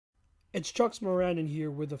It's Chux Moran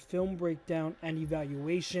here with a film breakdown and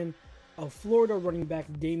evaluation of Florida running back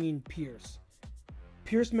Dameon Pierce.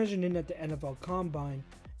 Pierce measured in at the NFL Combine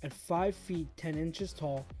at 5 feet 10 inches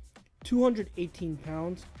tall, 218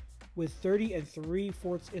 pounds, with 30 and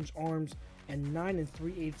 3/4 inch arms and 9 and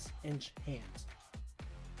 3/8 inch hands.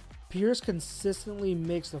 Pierce consistently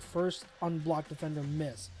makes the first unblocked defender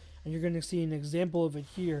miss, and you're going to see an example of it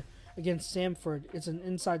here against Samford. It's an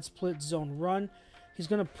inside split zone run. He's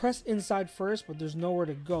going to press inside first, but there's nowhere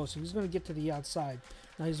to go, so he's going to get to the outside.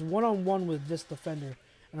 Now he's one-on-one with this defender,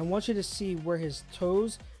 and I want you to see where his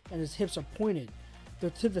toes and his hips are pointed. They're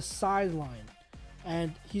to the sideline,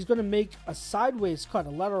 and he's going to make a sideways cut, a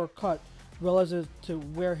lateral cut, relative to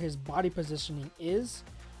where his body positioning is,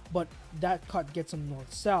 but that cut gets him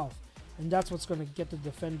north-south, and that's what's going to get the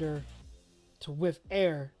defender to whiff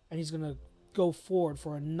air, and he's going to go forward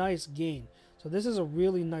for a nice gain. So this is a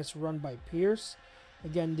really nice run by Pierce.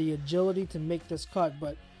 Again, the agility to make this cut,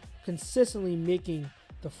 but consistently making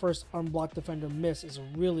the first unblocked defender miss is a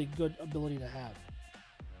really good ability to have.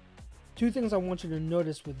 Two things I want you to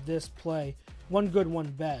notice with this play, one good, one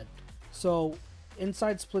bad. So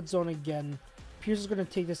inside split zone again, Pierce is going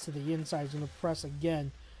to take this to the inside. He's going to press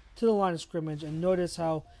again to the line of scrimmage, and notice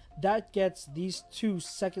how that gets these two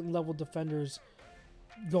second level defenders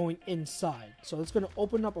going inside. So it's going to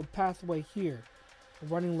open up a pathway here, a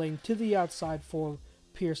running lane to the outside for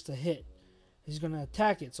Pierce to hit. He's going to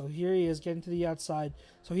attack it. So here he is getting to the outside.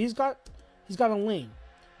 So he's got a lane.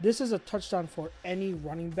 This is a touchdown for any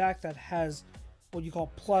running back that has what you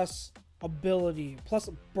call plus ability, plus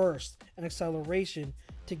burst and acceleration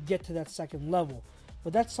to get to that second level.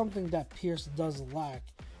 But that's something that Pierce does lack.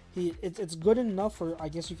 It's good enough for, I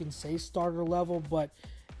guess you can say, starter level, but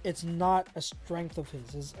it's not a strength of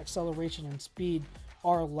his. His acceleration and speed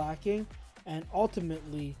are lacking, and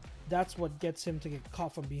ultimately that's what gets him to get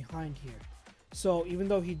caught from behind here. So even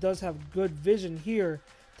though he does have good vision here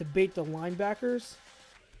to bait the linebackers,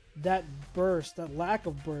 that burst, that lack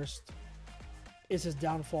of burst, is his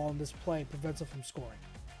downfall in this play, prevents him from scoring.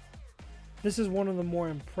 This is one of the more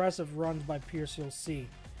impressive runs by Pierce you'll see.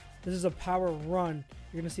 This is a power run.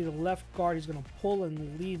 You're going to see the left guard. He's going to pull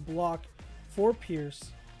and lead block for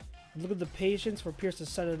Pierce. And look at the patience for Pierce to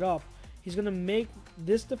set it up. He's going to make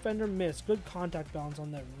this defender miss. Good contact balance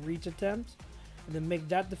on that reach attempt. And then make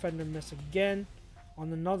that defender miss again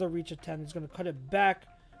on another reach attempt. He's going to cut it back.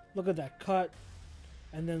 Look at that cut.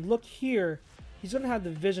 And then look here. He's going to have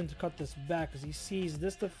the vision to cut this back because he sees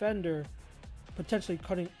this defender potentially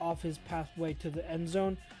cutting off his pathway to the end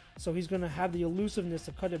zone. So he's going to have the elusiveness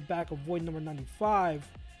to cut it back, avoid number 95,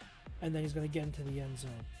 and then he's going to get into the end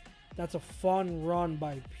zone. That's a fun run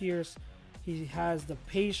by Pierce. He has the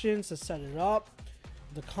patience to set it up,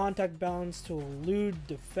 the contact balance to elude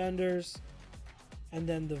defenders, and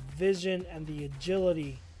then the vision and the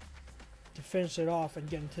agility to finish it off and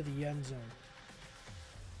get into the end zone.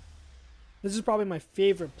 This is probably my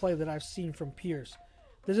favorite play that I've seen from Pierce.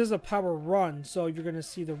 This is a power run, so you're going to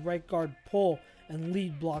see the right guard pull and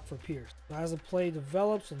lead block for Pierce. As the play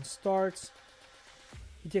develops and starts,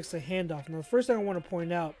 he takes the handoff. Now, the first thing I want to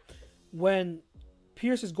point out, when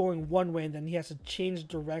Pierce is going one way and then he has to change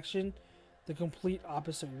direction the complete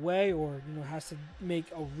opposite way, or has to make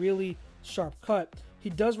a really sharp cut, he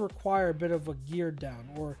does require a bit of a gear down,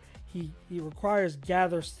 or he requires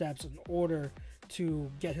gather steps in order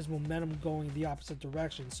to get his momentum going the opposite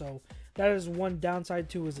direction. So that is one downside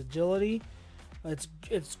to his agility.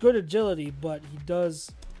 It's good agility, but he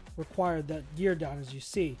does require that gear down, as you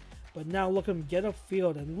see. But now look at him get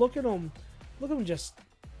upfield, and look at him just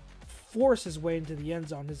force his way into the end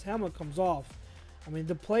zone. His helmet comes off. I mean,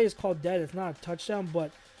 the play is called dead. It's not a touchdown,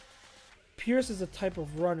 but Pierce is a type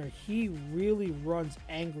of runner. He really runs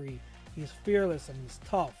angry. He's fearless and he's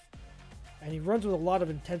tough. And he runs with a lot of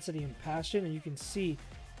intensity and passion, and you can see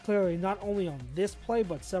clearly not only on this play,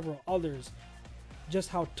 but several others, just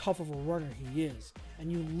how tough of a runner he is.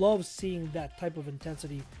 And you love seeing that type of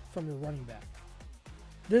intensity from your running back.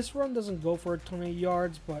 This run doesn't go for a ton of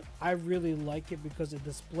yards, but I really like it because it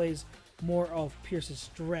displays more of Pierce's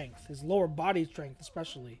strength, his lower body strength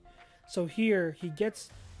especially. So here, he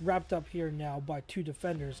gets wrapped up here now by two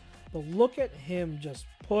defenders, but look at him just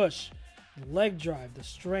push, leg drive, the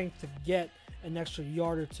strength to get an extra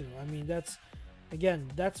yard or two. I mean, that's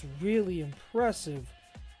really impressive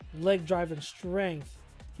leg drive and strength.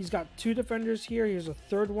 He's got two defenders here. Here's a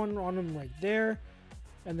third one on him right there.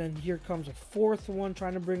 And then here comes a fourth one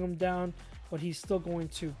trying to bring him down, but he's still going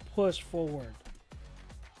to push forward.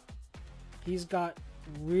 He's got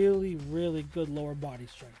really, really good lower body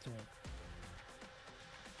strength to him.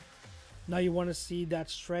 Now you want to see that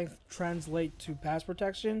strength translate to pass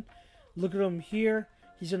protection. Look at him here.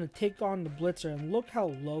 He's going to take on the blitzer, and look how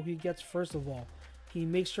low he gets. First of all, he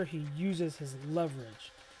makes sure he uses his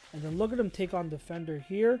leverage. And then look at him take on defender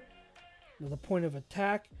here, the point of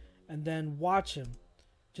attack, and then watch him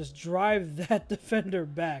just drive that defender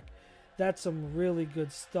back. That's some really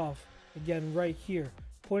good stuff. Again, right here,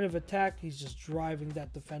 point of attack, he's just driving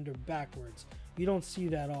that defender backwards. You don't see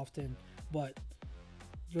that often, but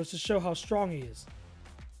it goes to show how strong he is.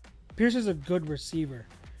 Pierce is a good receiver.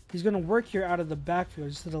 He's going to work here out of the backfield,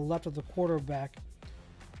 just to the left of the quarterback.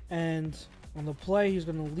 And on the play, he's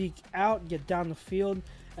going to leak out, get down the field,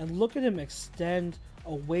 and look at him extend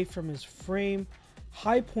away from his frame,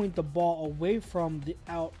 high point the ball away from the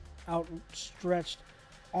outstretched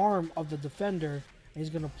arm of the defender, and he's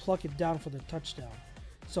going to pluck it down for the touchdown.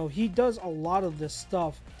 So he does a lot of this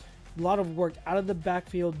stuff, a lot of work out of the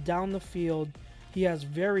backfield, down the field. He has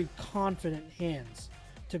very confident hands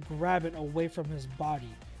to grab it away from his body.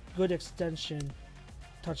 Good extension,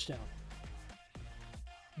 touchdown.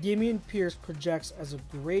 Dameon Pierce projects as a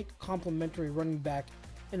great complementary running back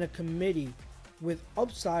in a committee with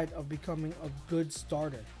upside of becoming a good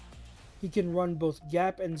starter. He can run both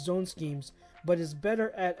gap and zone schemes, but is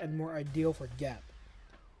better at and more ideal for gap.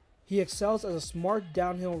 He excels as a smart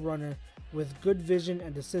downhill runner with good vision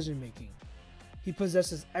and decision making. He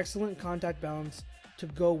possesses excellent contact balance to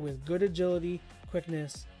go with good agility,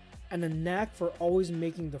 quickness, and a knack for always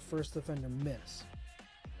making the first defender miss.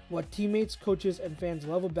 What teammates, coaches, and fans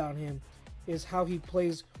love about him is how he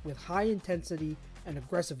plays with high intensity and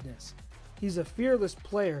aggressiveness. He's a fearless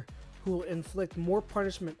player who will inflict more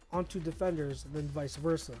punishment onto defenders than vice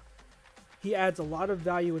versa. He adds a lot of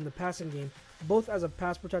value in the passing game, both as a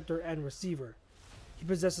pass protector and receiver. He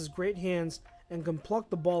possesses great hands and can pluck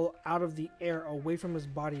the ball out of the air away from his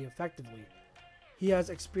body effectively. He has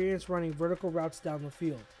experience running vertical routes down the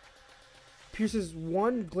field. Pierce's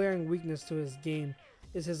one glaring weakness to his game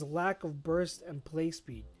is his lack of burst and play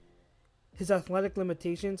speed. His athletic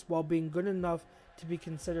limitations, while being good enough to be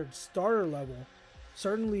considered starter level,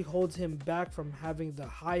 certainly holds him back from having the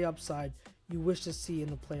high upside you wish to see in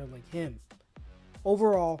a player like him.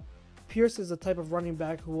 Overall, Pierce is the type of running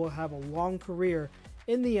back who will have a long career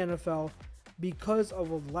in the NFL because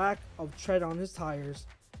of a lack of tread on his tires,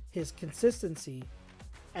 his consistency,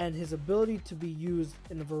 and his ability to be used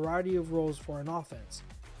in a variety of roles for an offense.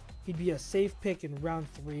 He'd be a safe pick in round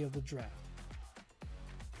 3 of the draft.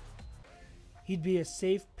 He'd be a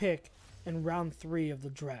safe pick in round 3 of the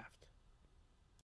draft.